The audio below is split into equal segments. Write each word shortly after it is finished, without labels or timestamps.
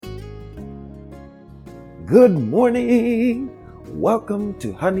Good morning! Welcome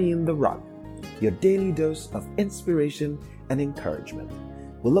to Honey in the Rock, your daily dose of inspiration and encouragement.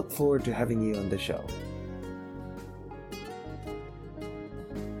 We'll look forward to having you on the show.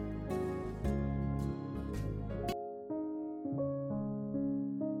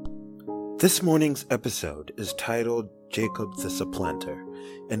 This morning's episode is titled Jacob the Supplanter,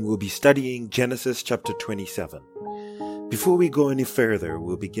 and we'll be studying Genesis chapter 27. Before we go any further,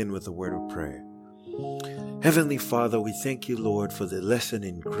 we'll begin with a word of prayer. Heavenly Father, we thank you, Lord, for the lesson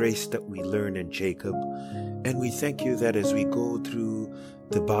in grace that we learn in Jacob. And we thank you that as we go through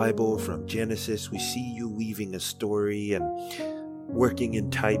the Bible from Genesis, we see you weaving a story and working in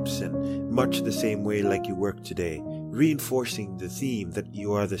types and much the same way like you work today, reinforcing the theme that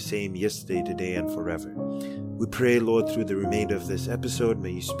you are the same yesterday, today, and forever. We pray, Lord, through the remainder of this episode,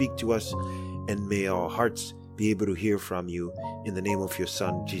 may you speak to us and may our hearts be able to hear from you. In the name of your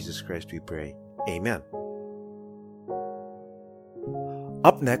Son, Jesus Christ, we pray. Amen.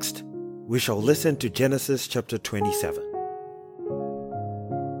 Up next, we shall listen to Genesis chapter 27.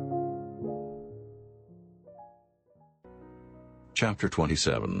 Chapter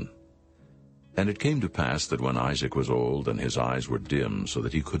 27. And it came to pass that when Isaac was old, and his eyes were dim, so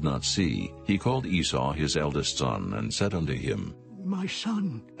that he could not see, he called Esau his eldest son, and said unto him, My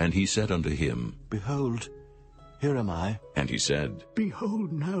son. And he said unto him, Behold, here am I. And he said,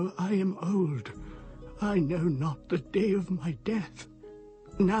 Behold, now I am old. I know not the day of my death.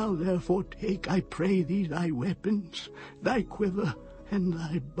 Now therefore take, I pray thee, thy weapons, thy quiver, and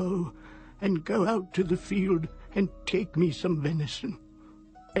thy bow, and go out to the field, and take me some venison,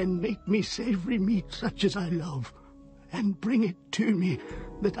 and make me savory meat such as I love, and bring it to me,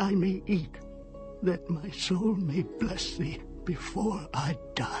 that I may eat, that my soul may bless thee before I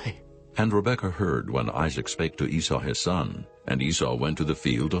die. And Rebekah heard when Isaac spake to Esau his son. And Esau went to the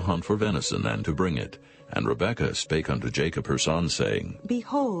field to hunt for venison, and to bring it. And Rebekah spake unto Jacob her son, saying,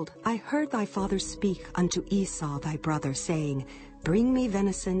 Behold, I heard thy father speak unto Esau thy brother, saying, Bring me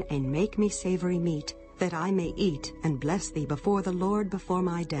venison, and make me savory meat, that I may eat, and bless thee before the Lord before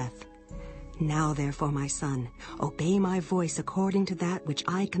my death. Now therefore, my son, obey my voice according to that which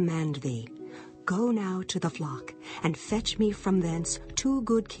I command thee. Go now to the flock, and fetch me from thence 2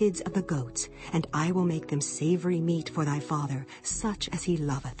 good kids of the goats, and I will make them savory meat for thy father, such as he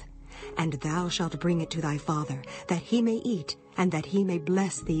loveth. And thou shalt bring it to thy father, that he may eat, and that he may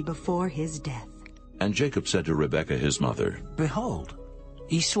bless thee before his death. And Jacob said to Rebekah his mother, Behold,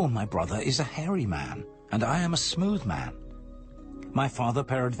 Esau my brother is a hairy man, and I am a smooth man. My father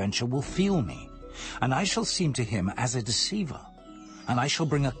peradventure will feel me, and I shall seem to him as a deceiver, and I shall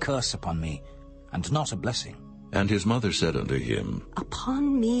bring a curse upon me, and not a blessing. And his mother said unto him,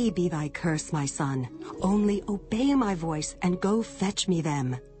 Upon me be thy curse, my son. Only obey my voice, and go fetch me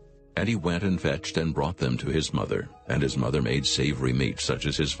them. And he went and fetched and brought them to his mother. And his mother made savory meat such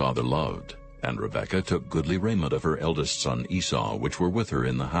as his father loved. And Rebekah took goodly raiment of her eldest son Esau, which were with her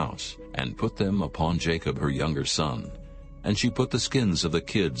in the house, and put them upon Jacob her younger son. And she put the skins of the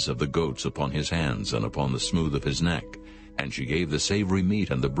kids of the goats upon his hands, and upon the smooth of his neck. And she gave the savory meat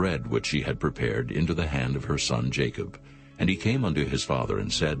and the bread which she had prepared into the hand of her son Jacob. And he came unto his father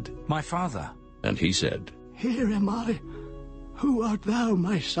and said, My father. And he said, Here am I. Who art thou,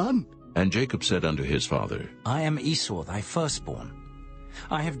 my son? And Jacob said unto his father, I am Esau thy firstborn.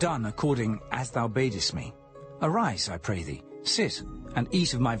 I have done according as thou badest me. Arise, I pray thee, sit, and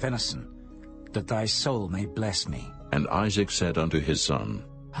eat of my venison, that thy soul may bless me. And Isaac said unto his son,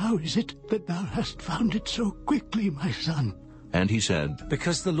 How is it that thou hast found it so quickly, my son? And he said,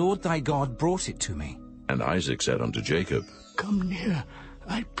 Because the Lord thy God brought it to me. And Isaac said unto Jacob, Come near,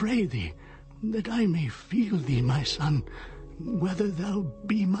 I pray thee, that I may feel thee, my son, whether thou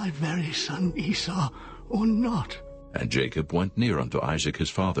be my very son Esau or not. And Jacob went near unto Isaac his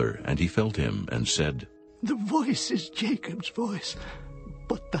father, and he felt him, and said, The voice is Jacob's voice,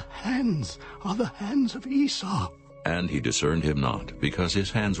 but the hands are the hands of Esau. And he discerned him not, because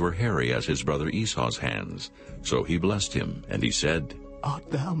his hands were hairy as his brother Esau's hands. So he blessed him, and he said,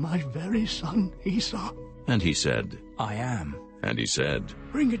 Art thou my very son Esau? And he said, I am. And he said,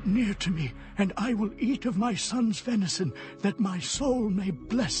 Bring it near to me, and I will eat of my son's venison, that my soul may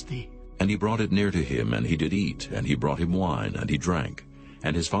bless thee. And he brought it near to him, and he did eat, and he brought him wine, and he drank.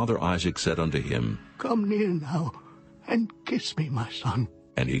 And his father Isaac said unto him, Come near now, and kiss me, my son.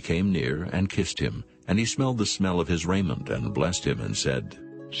 And he came near, and kissed him. And he smelled the smell of his raiment, and blessed him, and said,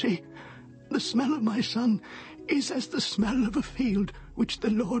 See, the smell of my son is as the smell of a field which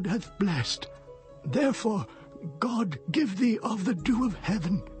the Lord hath blessed. Therefore God give thee of the dew of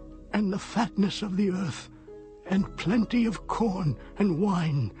heaven, and the fatness of the earth, and plenty of corn and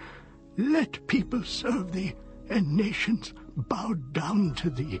wine, Let people serve thee, and nations bow down to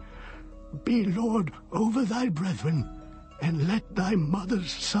thee. Be Lord over thy brethren, and let thy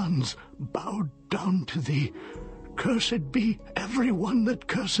mother's sons bow down to thee. Cursed be every one that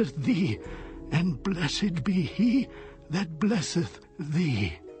curseth thee, and blessed be he that blesseth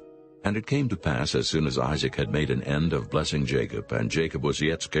thee. And it came to pass, as soon as Isaac had made an end of blessing Jacob, and Jacob was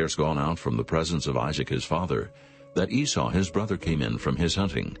yet scarce gone out from the presence of Isaac his father, that Esau his brother came in from his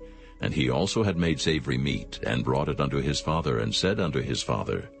hunting. And he also had made savory meat, and brought it unto his father, and said unto his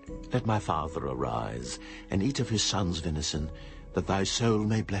father, Let my father arise, and eat of his son's venison, that thy soul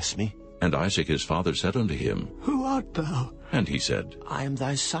may bless me. And Isaac his father said unto him, Who art thou? And he said, I am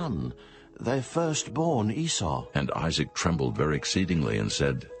thy son, thy firstborn Esau. And Isaac trembled very exceedingly, and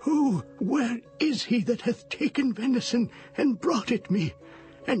said, Where is he that hath taken venison, and brought it me?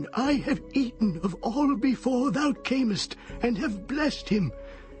 And I have eaten of all before thou camest, and have blessed him.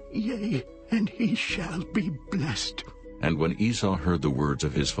 Yea, and he shall be blessed. And when Esau heard the words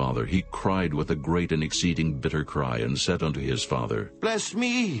of his father, he cried with a great and exceeding bitter cry, and said unto his father, Bless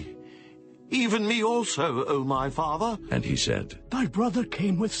me, even me also, O my father. And he said, Thy brother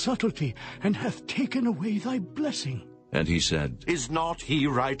came with subtlety, and hath taken away thy blessing. And he said, Is not he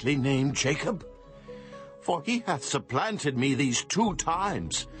rightly named Jacob? For he hath supplanted me these 2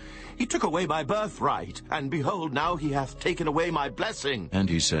 times. He took away my birthright, and behold, now he hath taken away my blessing. And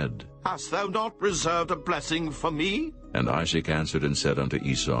he said, Hast thou not reserved a blessing for me? And Isaac answered and said unto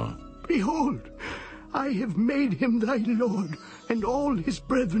Esau, Behold, I have made him thy lord, and all his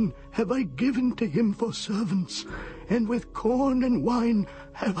brethren have I given to him for servants, and with corn and wine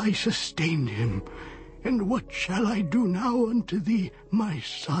have I sustained him. And what shall I do now unto thee, my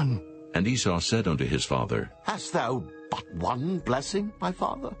son? And Esau said unto his father, Hast thou but one blessing, my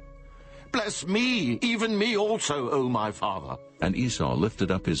father? Bless me, even me also, O my father. And Esau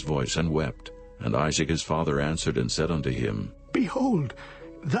lifted up his voice and wept. And Isaac his father answered and said unto him, Behold,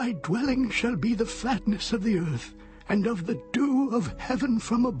 thy dwelling shall be the fatness of the earth, and of the dew of heaven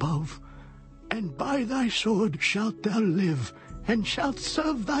from above. And by thy sword shalt thou live, and shalt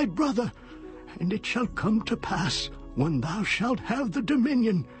serve thy brother. And it shall come to pass, when thou shalt have the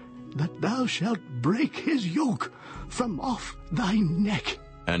dominion, that thou shalt break his yoke from off thy neck.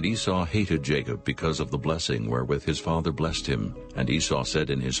 And Esau hated Jacob because of the blessing wherewith his father blessed him. And Esau said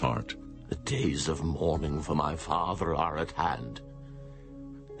in his heart, The days of mourning for my father are at hand.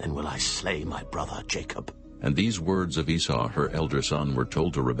 Then will I slay my brother Jacob. And these words of Esau her elder son were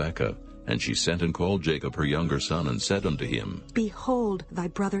told to Rebekah. And she sent and called Jacob her younger son, and said unto him, Behold, thy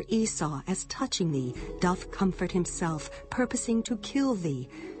brother Esau, as touching thee, doth comfort himself, purposing to kill thee.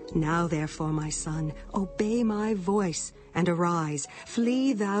 Now therefore, my son, obey my voice, and arise,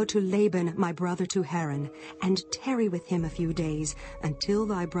 flee thou to Laban my brother to Haran, and tarry with him a few days, until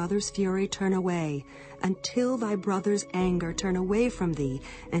thy brother's fury turn away, until thy brother's anger turn away from thee,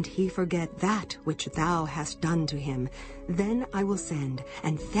 and he forget that which thou hast done to him. Then I will send,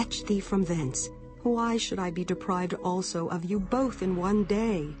 and fetch thee from thence. Why should I be deprived also of you both in one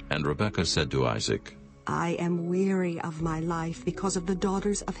day? And Rebekah said to Isaac, I am weary of my life because of the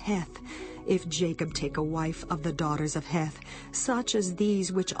daughters of Heth. If Jacob take a wife of the daughters of Heth, such as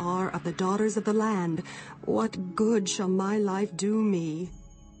these which are of the daughters of the land, what good shall my life do me?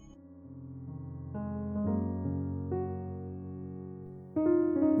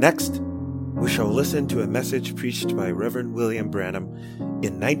 Next, we shall listen to a message preached by Reverend William Branham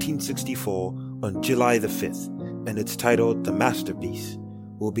in 1964 on July the 5th, and it's titled The Masterpiece.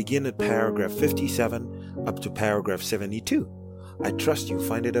 We'll begin at paragraph 57 up to paragraph 72. I trust you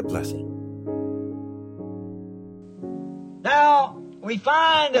find it a blessing. Now, we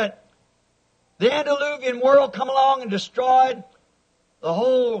find that the antediluvian world come along and destroyed the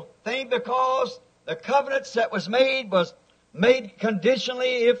whole thing because the covenants that was made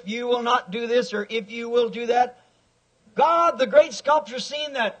conditionally, if you will not do this or if you will do that. God, the great sculptor,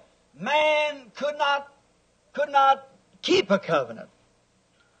 seen that man could not keep a covenant.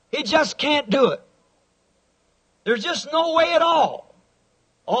 He just can't do it. There's just no way at all.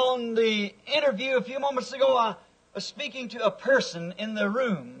 On the interview a few moments ago, I was speaking to a person in the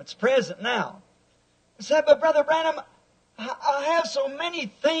room. It's present now. I said, but Brother Branham, I have so many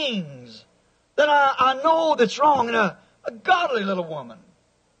things that I know that's wrong in a godly little woman.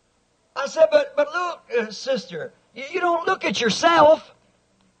 I said, but look, sister, you don't look at yourself.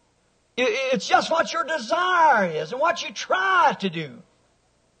 It's just what your desire is and what you try to do.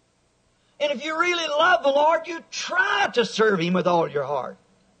 And if you really love the Lord, you try to serve Him with all your heart.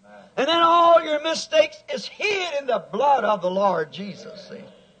 And then all your mistakes is hid in the blood of the Lord Jesus.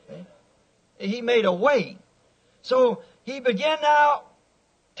 See? He made a way. So He began now,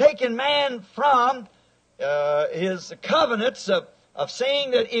 take taken man from his covenants of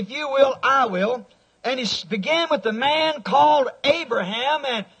saying that if you will, I will. And he began with the man called Abraham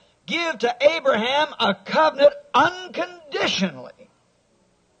and give to Abraham a covenant unconditionally.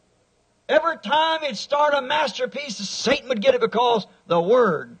 Every time he'd start a masterpiece, Satan would get it because the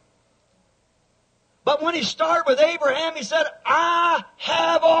Word. But when he started with Abraham, he said, I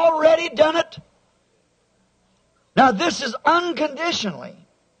have already done it. Now this is unconditionally.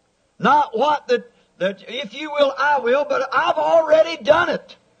 Not what that if you will, I will, but I've already done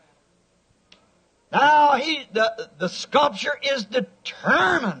it. Now the sculptor is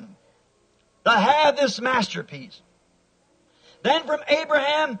determined to have this masterpiece. Then from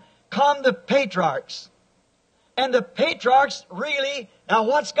Abraham come the patriarchs. And the patriarchs really, now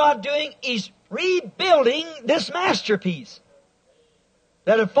what's God doing? He's rebuilding this masterpiece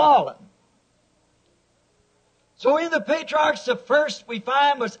that had fallen. So in the patriarchs, the first we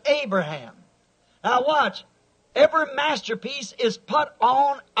find was Abraham. Now watch, every masterpiece is put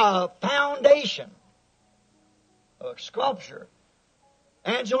on a foundation, a sculpture.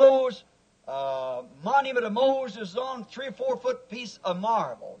 Angelo's Monument of Moses is on 3 or 4 foot piece of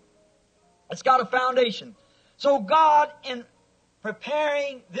marble. It's got a foundation. So God, in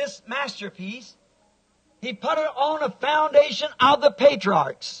preparing this masterpiece, He put it on a foundation of the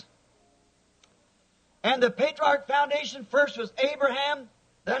patriarchs. And the patriarch foundation first was Abraham,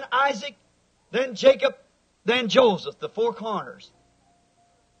 then Isaac, then Jacob, then Joseph, the 4 corners.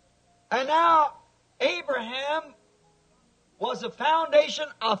 And now Abraham was a foundation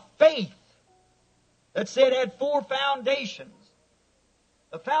of faith that said it had 4 foundations.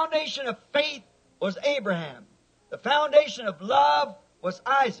 The foundation of faith was Abraham. The foundation of love was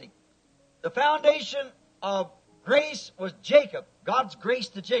Isaac. The foundation of grace was Jacob. God's grace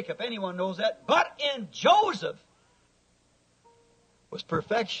to Jacob. Anyone knows that. But in Joseph was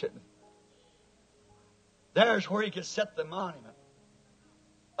perfection. There's where he could set the monument.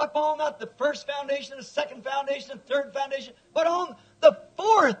 Up on not the first foundation, the second foundation, the third foundation, but on the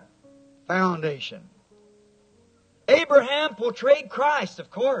 4th foundation. Abraham portrayed Christ, of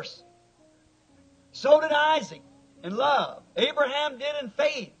course. So did Isaac in love. Abraham did in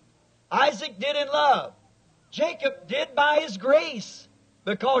faith. Isaac did in love. Jacob did by his grace,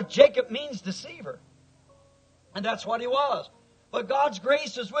 because Jacob means deceiver. And that's what he was. But God's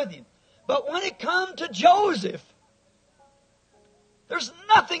grace is with him. But when it comes to Joseph, there's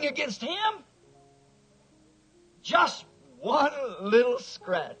nothing against him. Just one little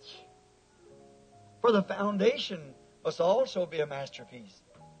scratch. For the foundation must also be a masterpiece.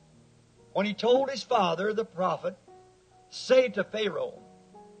 When he told his father, the prophet, say to Pharaoh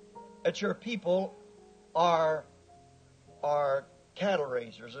that your people are cattle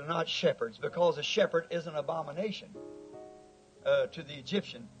raisers and not shepherds, because a shepherd is an abomination to the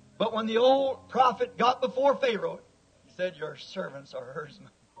Egyptian. But when the old prophet got before Pharaoh, he said, your servants are herdsmen.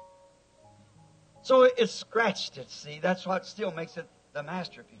 So it scratched it, see. That's what still makes it the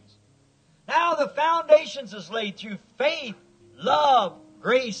masterpiece. Now the foundations is laid through faith, love,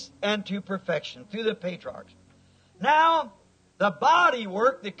 grace, and to perfection, through the patriarchs. Now, the body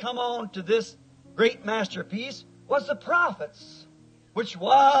work that come on to this great masterpiece was the prophets, which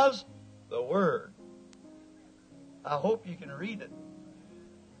was the Word. I hope you can read it.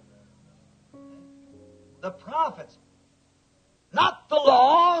 The prophets. Not the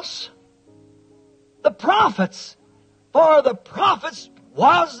laws. The prophets. For the prophets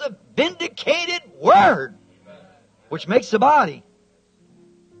was the vindicated Word, which makes the body.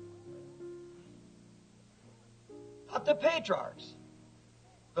 Not the patriarchs.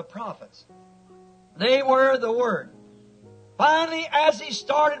 The prophets. They were the Word. Finally, as he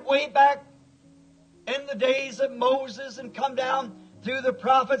started way back in the days of Moses and come down through the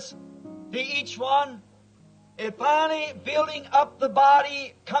prophets to each one, and finally building up the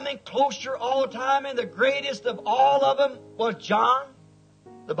body, coming closer all the time, and the greatest of all of them was John.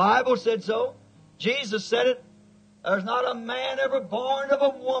 The Bible said so. Jesus said it. There's not a man ever born of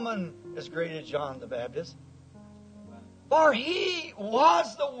a woman as great as John the Baptist. For he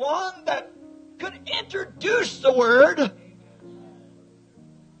was the one that could introduce the Word.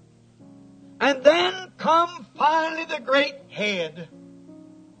 And then come finally the great head.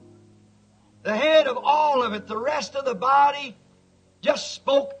 The head of all of it. The rest of the body just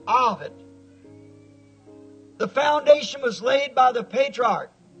spoke of it. The foundation was laid by the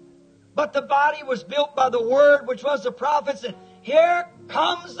patriarch. But the body was built by the Word, which was the prophets. And here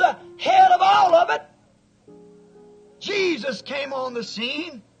comes the head of all of it. Jesus came on the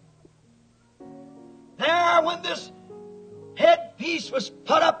scene. There, when this headpiece was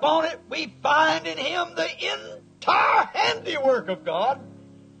put up on it, we find in Him the entire handiwork of God.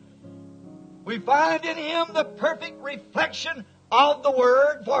 We find in Him the perfect reflection of the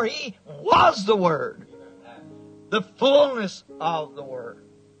Word, for He was the Word, the fullness of the Word.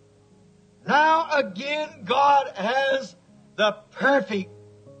 Now again, God has the perfect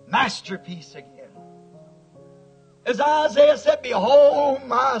masterpiece again. As Isaiah said, behold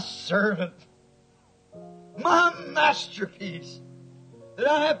my servant, my masterpiece, that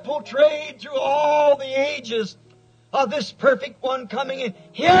I have portrayed through all the ages of this perfect one coming in.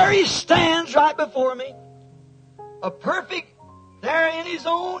 Here He stands right before me, a perfect, there in His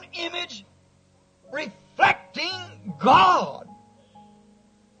own image, reflecting God.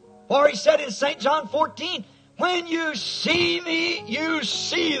 For He said in St. John 14, when you see me, you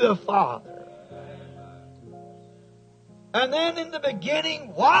see the Father. And then in the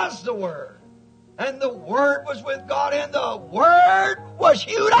beginning was the Word, and the Word was with God, and the Word was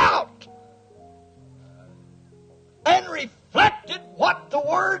hewed out and reflected what the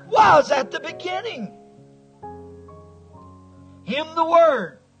Word was at the beginning. Him, the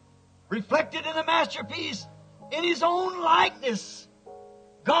Word, reflected in a masterpiece in His own likeness.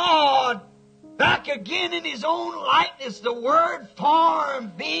 God, back again in His own likeness, the Word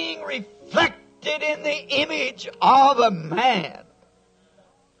form being reflected in the image of a man.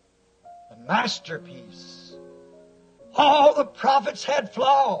 The masterpiece. All the prophets had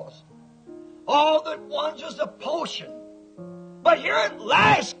flaws. All the ones was a potion. But here at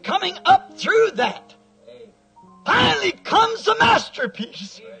last, coming up through that, finally comes the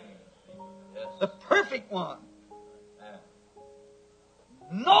masterpiece. The perfect one.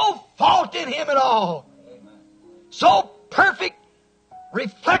 No fault in Him at all. So perfect,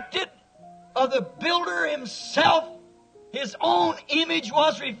 reflected of the builder Himself. His own image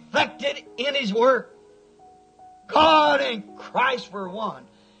was reflected in His work. God and Christ were one.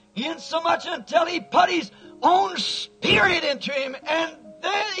 Insomuch until He put His own Spirit into Him, and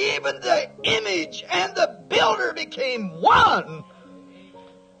then even the image and the builder became one.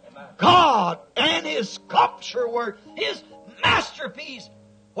 God and His sculpture work, His masterpiece,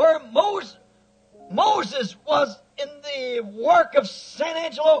 where Moses was in the work of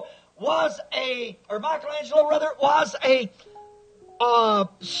Michelangelo was a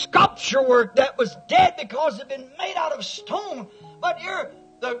sculpture work that was dead because it had been made out of stone. But you're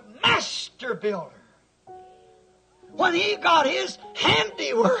the master builder. When he got his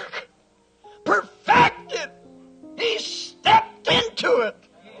handiwork perfected, he stepped into it.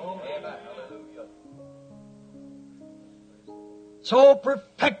 So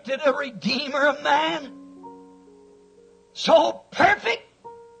perfected a Redeemer of man. So perfect.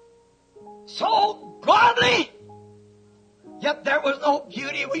 So godly. Yet there was no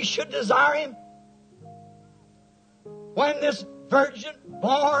beauty we should desire Him. When this virgin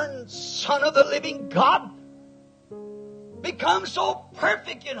born Son of the living God becomes so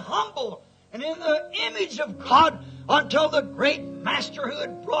perfect and humble and in the image of God until the great Master who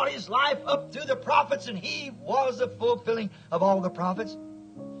had brought His life up through the prophets, and He was the fulfilling of all the prophets.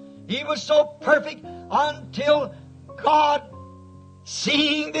 He was so perfect until God,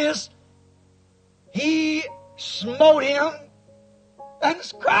 seeing this, He smote Him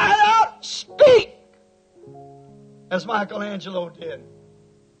and cried out, "Speak!" as Michelangelo did.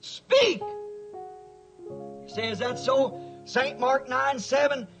 Speak! He says that's so. St. Mark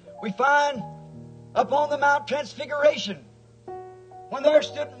 9:7, we find upon the Mount Transfiguration, when there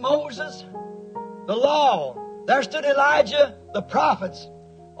stood Moses, the law, there stood Elijah, the prophets,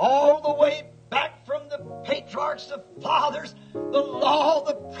 all the way back from the patriarchs, the fathers, the law,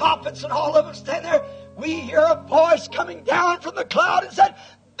 the prophets, and all of them stand there. We hear a voice coming down from the cloud and said,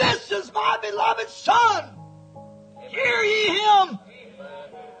 "This is my beloved Son. Hear ye Him."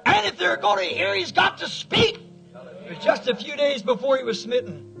 And if they're going to hear, He's got to speak. It was just a few days before He was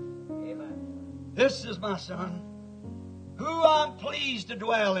smitten. "This is my Son, who I'm pleased to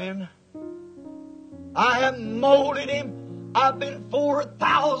dwell in. I have molded Him. I've been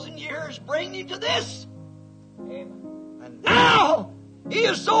 4,000 years bringing Him to this. And now He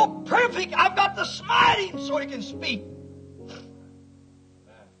is so perfect, I've got to smite Him so He can speak.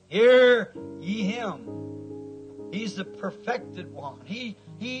 Hear ye Him." He's the perfected one. He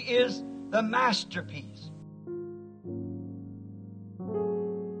is the masterpiece.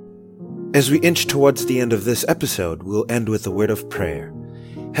 As we inch towards the end of this episode, we'll end with a word of prayer.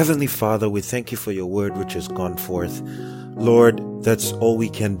 Heavenly Father, we thank You for Your word which has gone forth. Lord, that's all we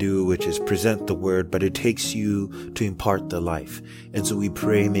can do, which is present the word, but it takes You to impart the life. And so we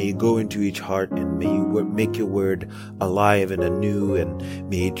pray, may You go into each heart, and may You make Your word alive and anew, and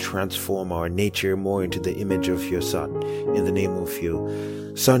may it transform our nature more into the image of Your Son. In the name of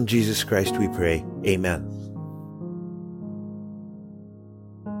Your Son, Jesus Christ, we pray. Amen.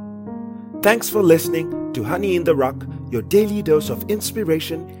 Thanks for listening to Honey in the Rock, your daily dose of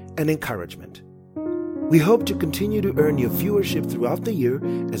inspiration and encouragement. We hope to continue to earn your viewership throughout the year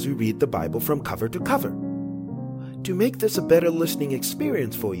as we read the Bible from cover to cover. To make this a better listening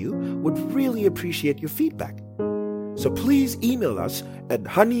experience for you, would really appreciate your feedback. So please email us at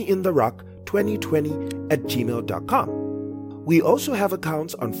honeyintherock2020@gmail.com. We also have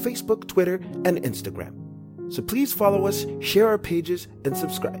accounts on Facebook, Twitter, and Instagram. So please follow us, share our pages, and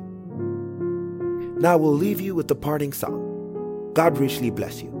subscribe. Now we'll leave you with the parting song. God richly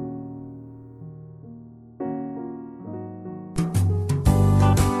bless you.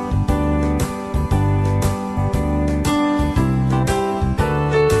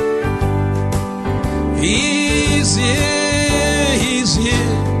 He's here,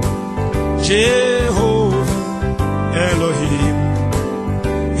 Jehovah Elohim.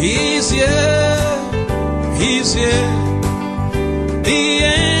 He's here, the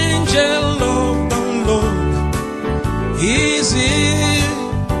angel of the Lord. He's here,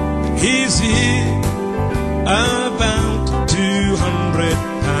 about 200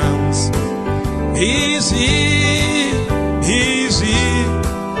 pounds. He's here, he's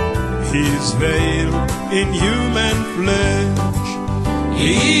veiled in human flesh.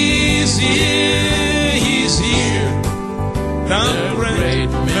 He's here, the great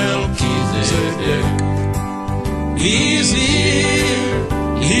Melchizedek. He's here,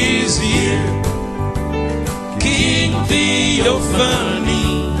 King Theophany.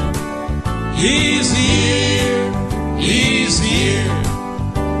 He's here,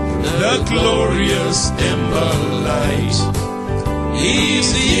 the glorious ember light.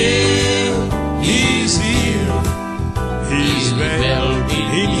 He's here, he's veiled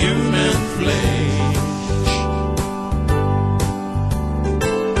in human flesh.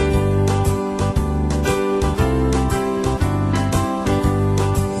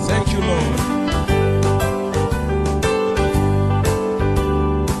 Thank you, Lord.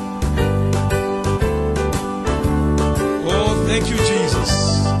 Oh, thank you, Jesus.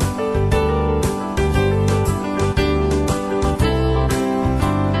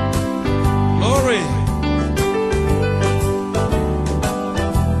 Glory.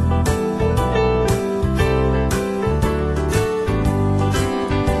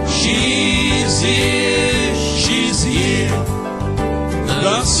 She's here,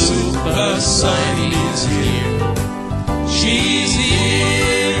 the super sign is here. She's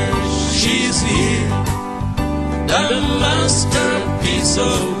here, the masterpiece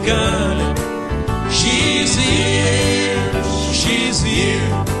of God. She's here,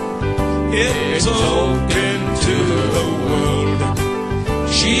 a token to the world.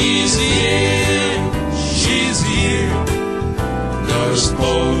 She's here, the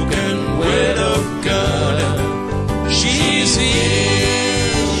spoken word of God. She's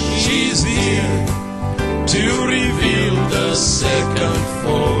here, to reveal the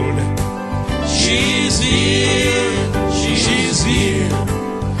secondfold. She's here,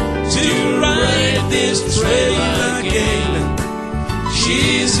 to ride this train again.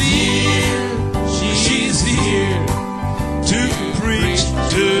 She's here, to preach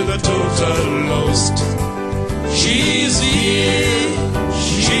to the total lost. She's here,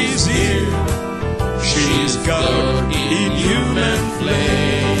 she's got